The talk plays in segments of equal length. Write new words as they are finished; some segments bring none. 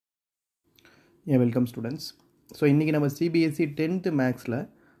Yeah, welcome students. So இன்னைக்கு நம்ம Cbse 10th Mathsல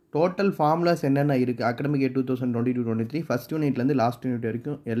total formulas என்னென்ன இருக்கு academic year 2022-23 first unitல இருந்து last unit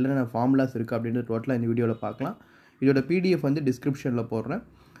வரைக்கும் என்னென்ன formulas இருக்கு அப்படிங்கறது டோட்டலா இந்த வீடியோல பார்க்கலாம். இதோட PDF வந்து descriptionல போடுறேன்.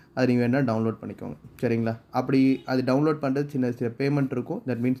 அது நீங்க வேணா டவுன்லோட் பண்ணிக்கோங்க. சரிங்களா? அப்படி அது டவுன்லோட் பண்றது சின்ன பேமெண்ட் இருக்கும்.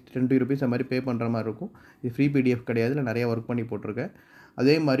 that means 20 rupees அந்த மாதிரி பே பண்ற மாதிரி இருக்கும். இது ஃப்ரீ PDF கிடையாது. நான் நிறைய வர்க் பண்ணி போட்டுருக்கேன்.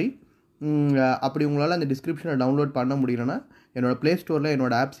 அதே மாதிரி அப்படி உங்களால் அந்த டிஸ்கிரிப்ஷனை டவுன்லோட் பண்ண முடியலன்னா என்னோடய ப்ளே ஸ்டோரில்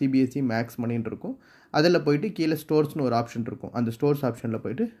என்னோடய ஆப் சிபிஎஸ்சி மேக்ஸ் மணின்னு இருக்கும். அதில் போய்ட்டு கீழே ஸ்டோர்ஸ்னு ஒரு ஆப்ஷன் இருக்கும். அந்த ஸ்டோர்ஸ் ஆப்ஷனில்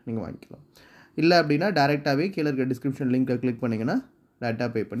போய்ட்டு நீங்கள் வாங்கிக்கலாம். இல்லை அப்படின்னா டேரெக்டாகவே கீழே இருக்க டிஸ்கிரிப்ஷன் லிங்கை கிளிக் பண்ணிங்கன்னா டேட்டா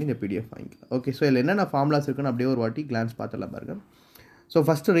பே பண்ணி இந்த பிடிஎஃப் வாங்கிக்கலாம். ஓகே, ஸோ இதில் என்னென்ன ஃபார்முலாஸ் இருக்குன்னு அப்படியே ஒரு வாட்டி கிளான்ஸ் பார்த்துலாம் பாருங்க. ஸோ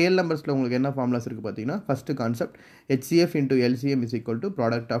ஃபஸ்ட்டு ரியல் நம்பர்ஸில் உங்களுக்கு என்ன ஃபார்முலாஸ் இருக்குது பார்த்தீங்கன்னா, first concept HCF into LCM is equal to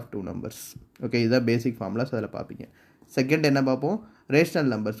product of two numbers. Okay, இதுதான் பேசிக் ஃபார்முலாஸ், அதில் பார்ப்பீங்க. செகண்ட் என்ன பார்ப்போம், rational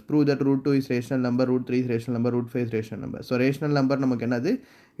numbers. Prove that root 2 is rational number, root 3 is rational number, root 5 is rational number. So rational number நமக்கு என்னது,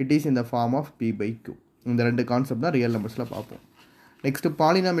 it is in the form of P/Q. இந்த ரெண்டு concept தான் ரியல் நம்பர்ஸில் பார்ப்போம். நெக்ஸ்ட்டு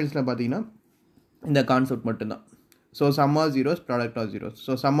பாலினாமியல்ஸில் பார்த்தீங்கன்னா இந்த கான்செப்ட் மட்டும்தான். So some of zeros, product of zeros.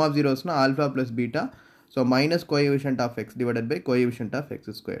 So some of ஜீரோஸ்னால் alpha plus beta. So minus coefficient of X divided by coefficient of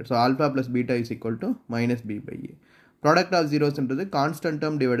X square. So alpha plus beta is equal to minus B/A. Product of zeros என்றது constant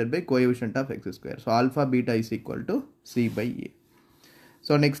term divided by coefficient of x square. So alpha beta is equal to C/A.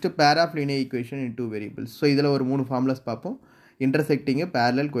 So next pair of linear equation in two variables. So இதில் ஒரு மூணு formulas பார்ப்போம். intersecting a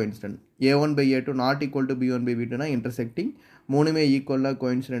parallel coincident. A1 by A2 not equal to B1 by B2 னா intersecting. மூணுமே ஈக்குவல்னா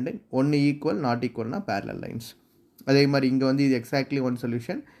coincident. ஒன்று equal not ஈக்குவல்னா parallel lines. அதே மாதிரி இங்கே வந்து இது exactly one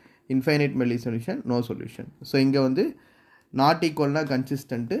solution, infinite Melly solution, no solution. So இங்கே வந்து நாட் ஈக்குவல்னா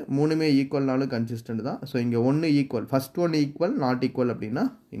கன்சிஸ்டன்ட்டு, மூணுமே ஈக்குவல்னாலும் கன்சிஸ்டன்ட் தான். ஸோ இங்கே ஒன்று ஈக்குவல், ஃபஸ்ட் ஒன்று ஈக்குவல், நாட் ஈக்குவல் அப்படின்னா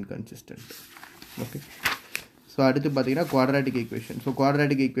இன்கன்சிஸ்டன்ட். ஓகே, ஸோ அடுத்து பார்த்தீங்கன்னா quadratic equation. So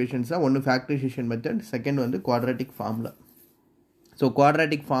quadratic equations தான் ஒன்று ஃபேக்டரைசேஷன் மெத்தட், செகண்ட் வந்து குவாட்ராட்டிக் ஃபார்முலா. ஸோ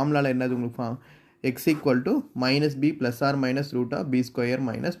குவாட்ராட்டிக் ஃபார்முலாவில் என்னது உங்களுக்கு X equal to minus B plus R minus root of B square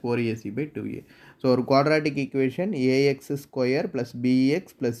minus 4AC by 2A. So ஒரு quadratic equation ax square plus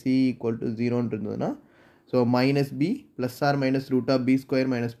px plus C equal to 0 இருந்ததுன்னா so minus B plus R minus root of B square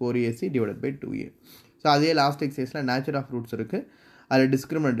minus 4AC divide by 2A. So அதே last எக்ஸைஸில் nature of roots இருக்குது. அதில்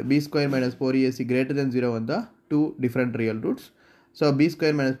discriminant B square minus 4AC greater than 0 வந்தால் 2 different real roots. So B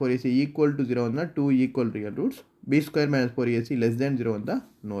square minus 4AC equal to 0 வந்தால் 2 equal real roots. B square minus 4AC less than 0 வந்தால்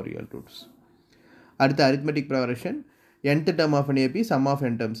no real roots. அடுத்து arithmetic progression. nth term of an AP, sum of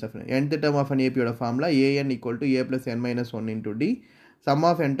n terms of an nth term of an AP ஓட formula an equal to a plus n minus 1 into d. sum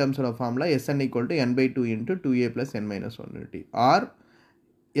of n terms ஓட formula Sn equal to n by 2 into 2a plus n minus 1 into d. or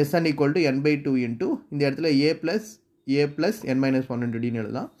Sn equal to n by 2 into இந்த இடத்துல a plus n minus 1 into d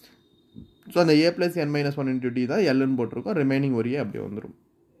எழுதலாம். So அந்த a plus n minus 1 into d தான் எல்லுன்னு போட்டிருக்கோம். Remaining ஒரே அப்படி வந்துடும்.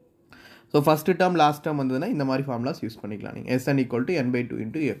 So first term last term வந்ததுன்னா இந்த மாதிரி ஃபார்முலாஸ் யூஸ் பண்ணிக்கலாம் நீங்கள். Sn equal to n by 2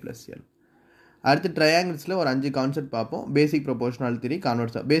 into a plus l. அடுத்து ட்ரையாங்கிள்ஸில் ஒரு 5 கான்செப்ட் பார்ப்போம். பேசிக் ப்ரொபோஷனல் தியரி,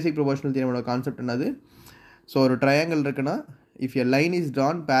 கான்வெர்ஸாக. பேசிக் ப்ரொபோஷனல் தியரியோட கான்செப்ட் என்னது, ஸோ ஒரு ட்ரையாங்கிள் இருக்குன்னா if a line is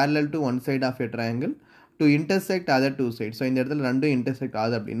drawn parallel to one side of a triangle to intersect other two sides. So இந்த இடத்துல ரெண்டும் intersect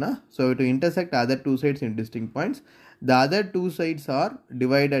ஆகுது அப்படின்னா, so to intersect other two sides in distinct points, the other two sides are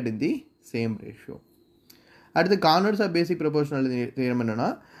divided in the same ratio. அடுத்து converse of basic proportional theorem என்னன்னா,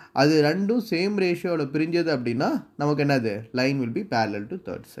 அது ரெண்டும் same ரேஷியோவில் பிரிஞ்சது அப்படின்னா நமக்கு என்னது, line will be parallel to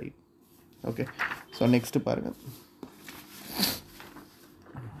third side. Okay, so next பாருங்கள்.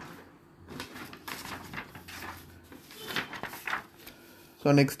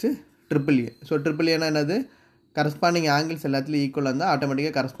 So next triple A. So triple ஏன்னா என்னது, கரஸ்பாண்டிங் ஆங்கிள்ஸ் எல்லாத்துலேயும் ஈக்குவலாக இருந்தால்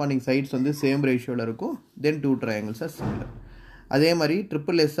ஆட்டோமேட்டிக்காக கரஸ்பாண்டிங் சைட்ஸ் வந்து சேம் ரேஷியோவில் இருக்கும். தென் 2 ட்ரையாங்கிள்ஸ் ஆர் சிமிலர். அதே மாதிரி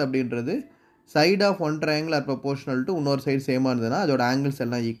ட்ரிபிள் எஸ் அப்படின்றது side of one triangle are proportional to இன்னொரு சைடு சேமாக இருந்ததுன்னா அதோட ஆங்கிள்ஸ்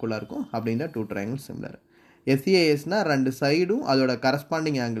எல்லாம் ஈக்குவலாக இருக்கும். அப்படின்னா 2 ட்ரையாங்கிள்ஸ் சிமிலர். SASனால் ரெண்டு சைடும் அதோட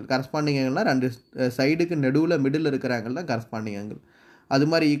கரஸ்பாண்டிங் ஆங்கிள். கரஸ்பாண்டிங் ஆங்கிள்னால் ரெண்டு சைடுக்கு மிடில் இருக்கிற ஆங்கிள் தான் கரஸ்பாண்டிங் ஆங்கிள். அது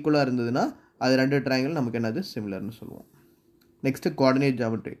மாதிரி ஈக்குவலாக இருந்ததுன்னா அது ரெண்டு ட்ரையாங்கிள் நமக்கு என்னது, சிமிலர்னு சொல்லுவோம். Next coordinate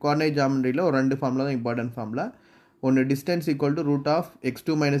geometry. கோஆர்டினேட் ஜாமெட்ரியில் ஒரு 2 ஃபார்முலா தான் இம்பார்ட்டன்ட் ஃபார்முலா. ஒன்று distance equal to root of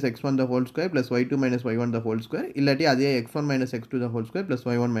x2 minus x1 the whole square plus y2 minus y1 the whole square. இல்லாட்டி அதே x1 minus x2 the whole square plus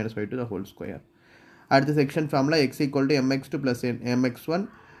y1 minus y2 the whole square. அடுத்த section formula x equal to mx2 plus mx1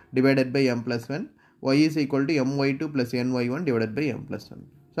 divided by m plus 1. y is equal to my2 plus ny1 divided by m plus 1.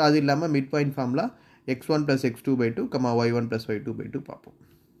 So அது இல்லாமல் mid point formula x1 plus x2 by 2, y1 plus y2 by 2 பார்ப்போம்.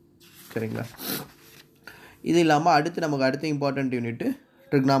 சரிங்களா? இது இல்லாமல் அடுத்து important unit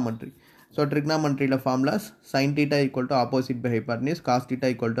trigonometry. So ட்ரிக்னாமெட்ரியில் formulas sin theta equal to opposite by hypotenuse, cos theta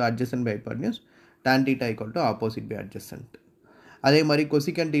equal to adjacent by hypotenuse, tan theta equal to opposite by adjacent. அதே மாதிரி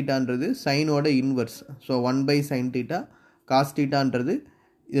கொசிகன் தீட்டான்றது சைனோட inverse. So 1 by sin theta, cos thetaன்றது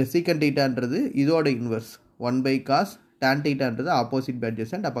இது சீக்கன் தீட்டான்றது இதோட inverse 1 by cos, tan thetaன்றது opposite by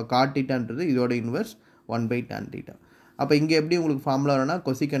adjacent. அப்போ cot thetaன்றது இதோட inverse 1 by tan theta. அப்போ இங்கே எப்படி உங்களுக்கு ஃபார்முலா வரும்னா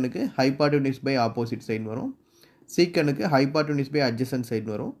கொசிக்கனுக்கு ஹைபாட்டனியூஸ் பை ஆப்போசிட் சைடு வரும், சீக்கனுக்கு ஹைபாட்டனியூஸ் பை adjacent சைடு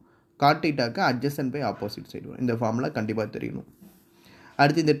வரும், cot thetaக்கு adjacent by opposite side வரும். இந்த ஃபார்முலா கண்டிப்பாக தெரியணும்.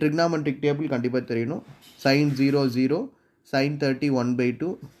 அடுத்து இந்த ட்ரிக்னாமெட்ரிக் டேபிள் கண்டிப்பாக தெரியணும். sin 0 0, sin 30 1 by 2,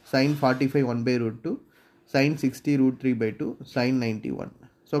 sin 45 1 by root 2, sin 60 root 3 by 2, sin 90 1.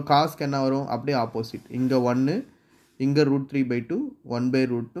 So காஸ்க்கு என்ன வரும் அப்படியே ஆப்போசிட், இங்கே 1, இங்கே root 3 by 2, 1 by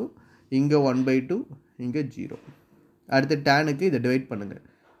root 2, இங்கே 1 by 2, இங்கே 0. அடுத்து டேனுக்கு இதை டிவைட் பண்ணுங்கள்,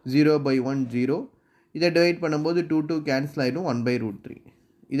 0 by 1 0, இதை டிவைட் பண்ணும்போது 2 கேன்சல் ஆகிடும், 1 by root 3,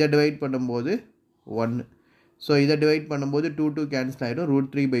 இதை டிவைட் பண்ணும்போது 1. ஸோ இதை டிவைட் பண்ணும்போது 2 கேன்சல் ஆகிடும், root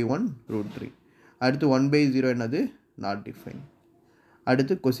 3 by 1 root 3. அடுத்து 1 by 0 என்னது நாட் டிஃபைன்.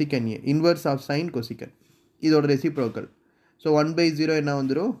 அடுத்து கொசிக்கன் ஏ இன்வர்ஸ் ஆஃப் சைன் கொசிக்கன், இதோட ரெசிப்ரோக்கல். ஸோ 1 by 0 என்ன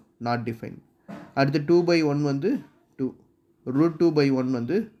வந்துடும் நாட் டிஃபைன். அடுத்து 2 by 1 வந்து 2, root 2 by 1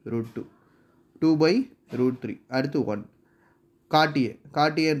 வந்து root 2, 2 by root 3. அடுத்து 1 காட்டியே,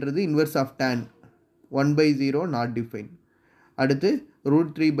 காட்டியன்றது inverse of tan 1 by 0 not define. அடுத்து root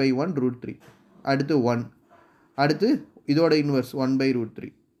 3 by 1 root 3. அடுத்து 1. அடுத்து இதோட இன்வர்ஸ் 1 by root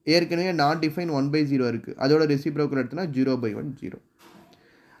 3. ஏற்கனவே நாட் டிஃபைன் 1 by 0 இருக்குது, அதோட ரெசிப்ரோக்கல் எடுத்தனா 0 by 1 0.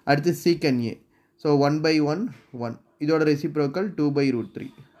 அடுத்து சீக்கன் ஏ, ஸோ 1 by 1 1, இதோட ரெசிப்ரோக்கல் 2 by root 3,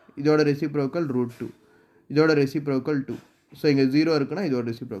 இதோட ரெசிப்ரோக்கல் root 2, இதோட ரெசிப்ரோக்கல் 2. ஸோ இங்கே 0 இருக்குன்னா இதோட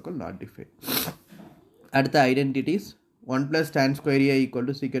ரெசிப்ரோக்கல் நாட் டிஃபைன். அடுத்த identities 1 plus tan square a equal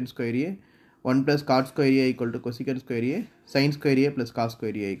to secant square a, 1 plus cot square a equal to cosecant square a, sin square a plus cos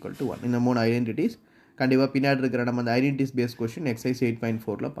square a equal to 1. இந்த 3 identities கண்டிப்பாக பின்னாடி இருக்கிற நம்ம அந்த identities base question exercise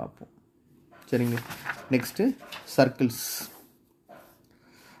 8.4ல் பார்ப்போம். சரிங்க. Next circles.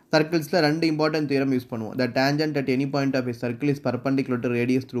 சர்க்கிள்ஸில் 2 important theorem use பண்ணுவோம். The tangent at any point of a circle is perpendicular to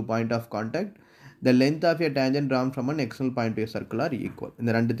radius through point of contact. The length of a tangent drawn from an external point to a circle are equal.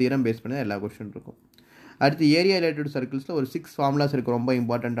 இந்த 2 theorem base பண்ணி எல்லா question இருக்கும். அடுத்து area related சர்க்கிள்ஸில் ஒரு 6 formulas இருக்குது, ரொம்ப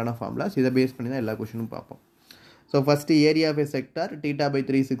இம்பார்ட்டண்ட்டான formulas. இதை பேஸ் பண்ணி தான் எல்லா கொஸ்டினும் பார்ப்போம். So first area of A sector θ by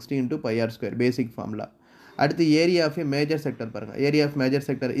 360 into pi r square, basic formula. அடுத்து area of A major sector பாருங்கள், ஏரியா ஆஃப் மேஜர்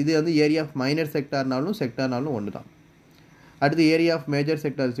செக்டர் இது வந்து ஏரியா ஆஃப் மைனர் செக்டார்னாலும் செக்டார்னாலும் ஒன்று தான். அடுத்து area of major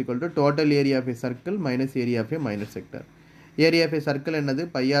sector is equal to total area of A circle minus area of A minor sector. Area of A circle என்னது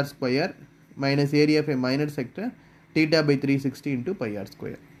pi r square minus area of A minor sector θ by 360 into pi r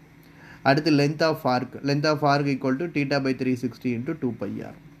square. அடுத்து length of arc, length of arc equal to θ by 360 into 2 pi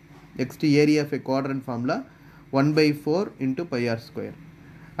r. Next area of A quadrant formula 1 by 4 into pi r square.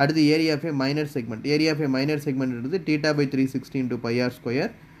 அடுத்து area of A minor segment, area of A minor segment எடுத்து θ by 360 into pi r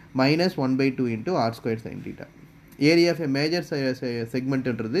square minus 1 by 2 into r square sin θ. Area of A major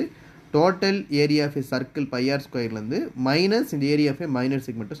செக்மெண்ட்ன்றது total area of A circle pi r ஸ்கொயர்லேருந்து minus இந்த area of A minor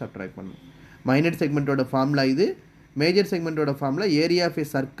செக்மெண்ட்டை subtract பண்ணணும். Minor செக்மெண்ட்டோட formula இது, major செக்மெண்ட்டோட formula area of ஏ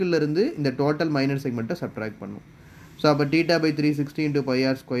சர்க்கிள்லேருந்து இந்த total minor செக்மெண்ட்டை subtract பண்ணணும். So அப்போ θ by 360 into pi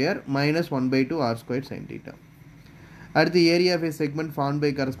r square minus 1 by 2 r square sin θ. அடுத்து area of A segment form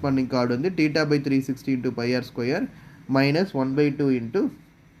by corresponding card வந்து θ by 360 into pi r square minus 1 by 2 into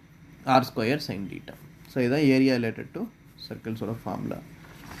r square sin θ. So இதுதான் area related to சர்க்கிள்ஸோட formula.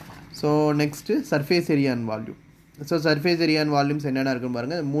 So next surface area and volume. So surface area and volumes என்னென்ன இருக்குன்னு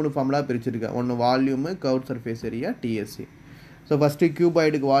பாருங்கள். 3 formula பிரிச்சிருக்கேன். ஒன்று volume, curve surface area, DSA. So first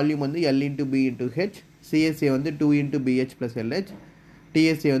கியூபாய்டுக்கு volume வந்து L into B into H, CSA வந்து 2 into BH plus LH,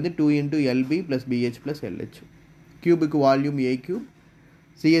 DSA வந்து 2 into LB plus BH plus LH. கியூபுக்கு volume A cube,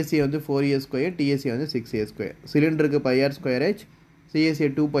 CSA வந்து 4A square, DSA வந்து 6A square. சிலிண்டருக்கு pi r square H, CSA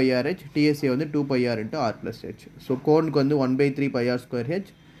 2 pi r H, DSA வந்து 2 pi r into R plus H. So கோனுக்கு வந்து 1 by 3 pi r square H,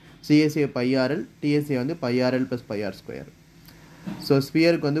 CSA pi rl, DSA வந்து pi rl plus pi r square. So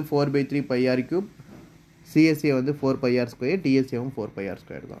ஸ்பியருக்கு வந்து 4 by 3 pi r cube, CSA வந்து 4 pi r square, டிஎஸ்ஏவும் 4 pi r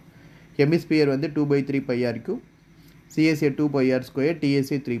square தான். Hemisphere வந்து 2 by 3 pi r cube, CSA 2 pi r square,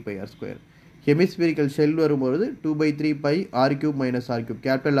 DSA 3 pi r square. ஹெமிஸ்பியரிக்கல் shell வரும்போது 2 by 3 pi r cube minus r cube,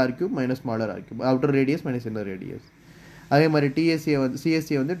 capital R cube minus smaller r cube, outer radius minus inner radius. அதே மாதிரி DSA வந்து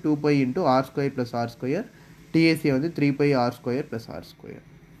CSA வந்து 2 pi into r square plus r square, DSA வந்து 3 pi r square plus r square.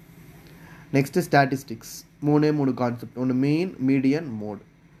 Next statistics. 3 concept. ஒன்று மீன், median, mode.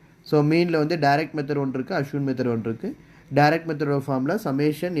 So மீனில் வந்து direct method ஒன்று இருக்குது, அஷ்யூன் மெத்தட் ஒன்று இருக்குது. Direct மெத்தடோட formula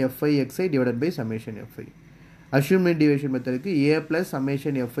summation FI x i divided by summation FI. அஷ்யூன் mean division மெத்தடுக்கு A plus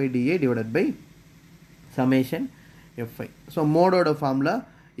summation FI DA divided by summation FI. So மோடோட formula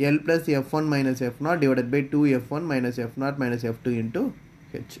L plus F1 minus எஃப்0 divided by 2f1 minus எஃப்0 minus F2 into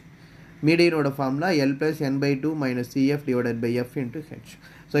H. மீடியனோட formula L plus n by 2 minus CF divided by F into H.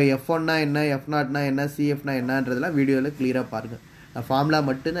 So எஃப்1னா என்ன, எஃப்0னா என்ன, சிஎஃப்னா என்னன்றதெல்லாம் வீடியோவில் க்ளியராக பாருங்கள். நான் formula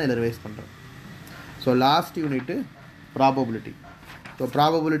மட்டும்தான் இதில் revise பண்ணுறேன். So last unit probability. So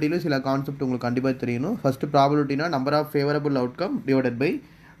ப்ராபபிலிட்டியில் சில கான்செப்ட் உங்களுக்கு கண்டிப்பாக தெரியணும். First ப்ராபபிலிட்டினா number of favourable outcome divided by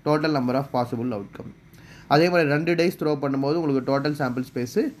total number of possible outcome. அதே மாதிரி 2 டைஸ் த்ரோ பண்ணும்போது உங்களுக்கு டோட்டல் சாம்பிள்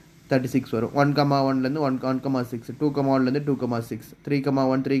ஸ்பேஸு 36 வரும். 1,1லேருந்து 1,6, 2,1லேருந்து 2,6,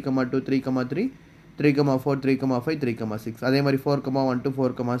 3,1, 3,2, 3,3, 3,4, 3,5, 3,6. அதே மாதிரி 4,1 to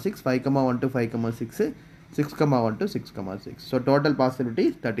 4,6, 5,1 to 5,6, 6,1 to 6,6. So total possibility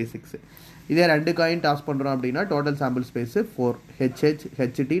 36. இதே 2 காயின் டாஸ் பண்ணுறோம் அப்படின்னா total sample space 4, HH,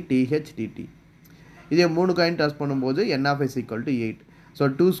 HT, TH, TT. இதே 3 காயின் டாஸ் பண்ணும்போது N of S equal to 8. So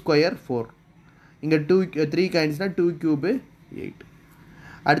 2 square 4. இங்கே 3 காயின்ஸ்னால் 2 கியூபு 8.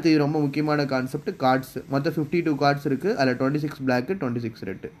 அடுத்து இது ரொம்ப முக்கியமான கான்செப்ட் கார்ட்ஸ். மொத்தம் 52 கார்ட்ஸ் இருக்குது. அதில் 26 பிளாக்கு, 26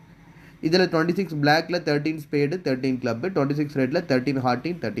 ரெட்டு. இதில் 26 பிளாக்கில் 13 ஸ்பேடு, 13 கிளப்பு, 26 ரெட்டில் 13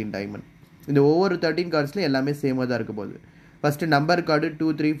 ஹார்டின், 13 டைமண்ட். இந்த ஒவ்வொரு 13 கார்ட்ஸ்லையும் எல்லாமே சேமாக தான் இருக்க போகுது. ஃபஸ்ட்டு நம்பர் கார்டு 2,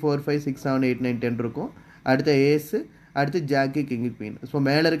 3, 4, 5, 6, 7, 8, 9, 10 இருக்கும். அடுத்து ஏஸு, அடுத்து ஜாக்கு, கிங்கு, குவீன். ஸோ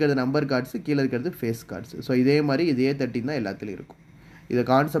மேலே இருக்கிறது நம்பர் கார்ட்ஸு, கீழே இருக்கிறது ஃபேஸ் கார்ட்ஸு. ஸோ இதே மாதிரி இதே 13 தான் எல்லாத்துலேயும் இருக்கும். இதை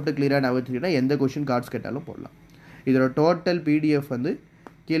கான்செப்ட் கிளியராக நவச்சுக்கிட்டால் எந்த கொஷின் கார்ட்ஸ் கேட்டாலும் போடலாம். இதோட டோட்டல் பிடிஎஃப் வந்து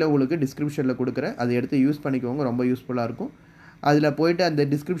கீழே உங்களுக்கு டிஸ்கிரிப்ஷனில் கொடுக்குறேன். அதை எடுத்து யூஸ் பண்ணிக்கோங்க, ரொம்ப யூஸ்ஃபுல்லாக இருக்கும். அதில் போய்ட்டு அந்த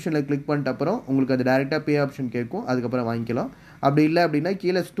டிஸ்கிரிப்ஷனில் கிளிக் பண்ணிட்ட அப்புறம் உங்களுக்கு அது டேரெக்டாக பே ஆப்ஷன் கேட்கும். அதுக்கப்புறம் வாங்கிக்கலாம். அப்படி இல்லை அப்படின்னா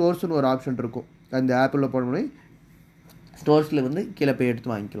கீழே ஸ்டோர்ஸ்னு ஒரு ஆப்ஷன் இருக்கும். அந்த ஆப்பில் போனோடனே ஸ்டோர்ஸில் வந்து கீழே போய் எடுத்து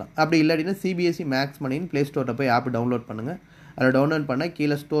வாங்கிக்கலாம். அப்படி இல்லை அப்படின்னா CBSE மேக்ஸ் மணின்னு ப்ளே ஸ்டோரில் போய் ஆப் டவுன்லோட் பண்ணுங்கள். அதில் டவுன்லோட் பண்ணால்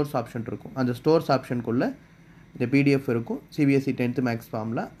கீழே ஸ்டோர்ஸ் ஆப்ஷன் இருக்கும். அந்த ஸ்டோர்ஸ் ஆப்ஷனுக்குள்ளே இந்த PDF இருக்கும். CBSE 10th மேக்ஸ்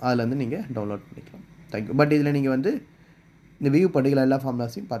ஃபார்மில் அதில் வந்து நீங்கள் டவுன்லோட் பண்ணிக்கலாம். தேங்க்யூ. பட் இதில் நீங்கள் வந்து இந்த வியூ படிக்கல எல்லா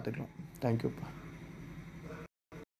ஃபார்முலாஸையும் பார்த்துக்கலாம். தேங்க்யூப்பா.